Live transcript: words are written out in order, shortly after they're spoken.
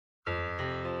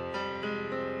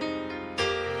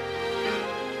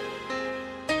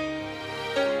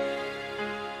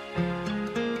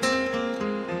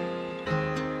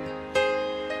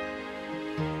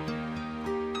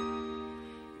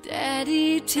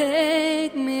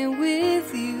take me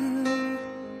with you,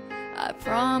 I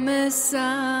promise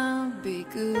I'll be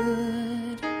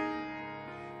good.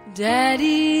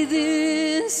 Daddy,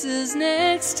 this is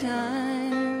next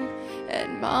time,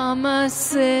 and Mama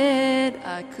said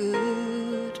I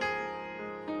could.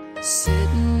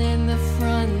 Sitting in the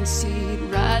front seat,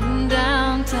 riding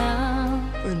downtown,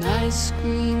 for an ice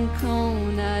cream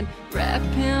cone I'd wrap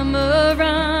him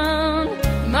around.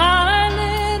 My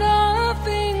little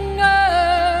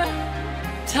finger,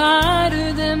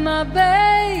 tighter than my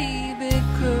baby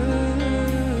curls.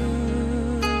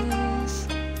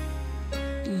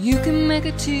 You can make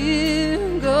a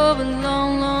tear go a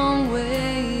long, long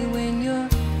way when you're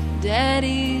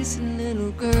daddy's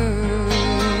little girl.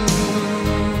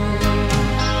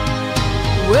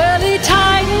 Well, he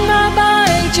tightened my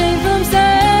bike chain from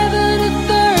 7 to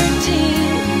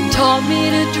 13, taught me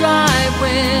to drive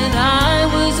when I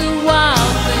was a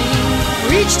wild thing.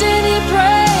 Preached and he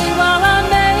prayed while I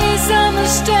made some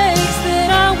mistakes that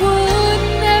I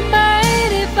wouldn't have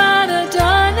made if I'd have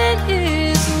done it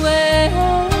his way.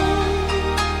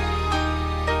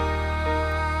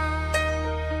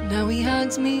 Now he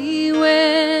hugs me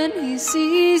when he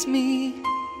sees me.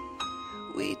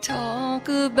 We talk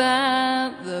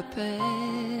about the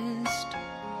past.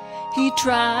 He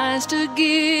tries to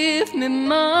give me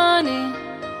money,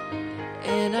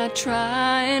 and I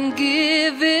try and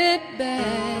give it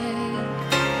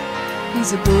back.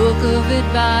 He's a book of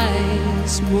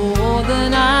advice, more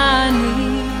than I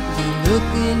need. The look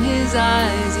in his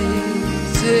eyes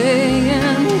is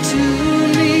saying to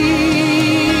me,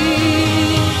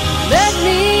 let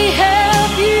me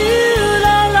help you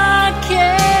all I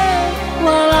can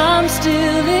while I'm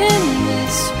still in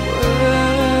this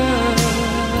world.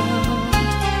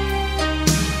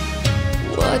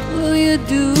 What will you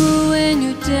do when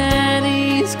your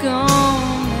daddy's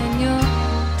gone and your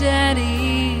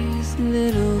daddy's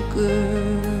little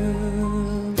girl?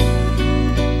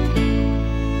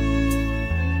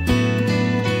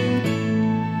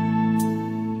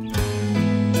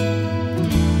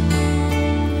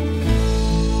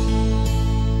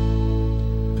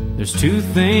 There's two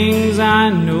things I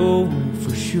know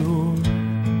for sure.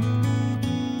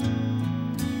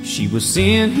 She was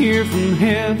sent here from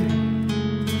heaven,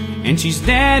 and she's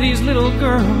daddy's little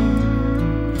girl.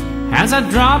 As I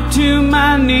drop to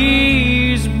my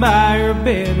knees by her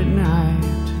bed at night,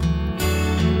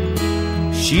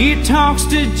 she talks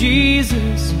to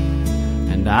Jesus,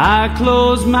 and I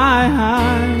close my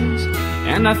eyes,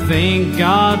 and I thank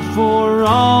God for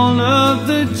all of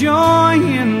the joy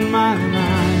in my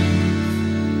life.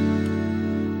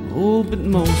 Oh, but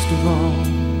most of all,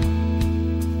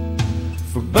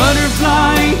 for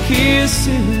butterfly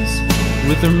kisses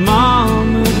with her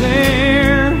mama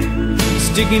there,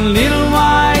 sticking little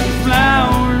white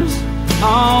flowers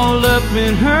all up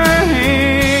in her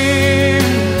hair.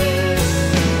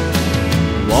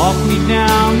 Walk me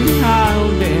down the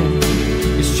aisle, Dad,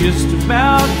 it's just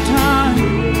about time.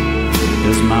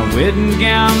 Does my wedding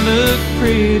gown look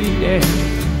pretty, Dad?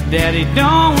 Daddy,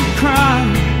 don't cry.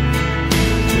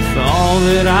 With all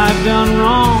that I've done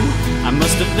wrong, I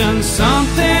must have done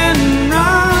something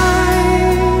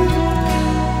right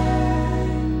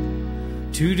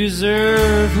to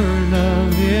deserve her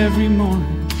love every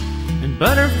morning and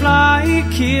butterfly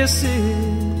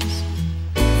kisses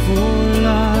for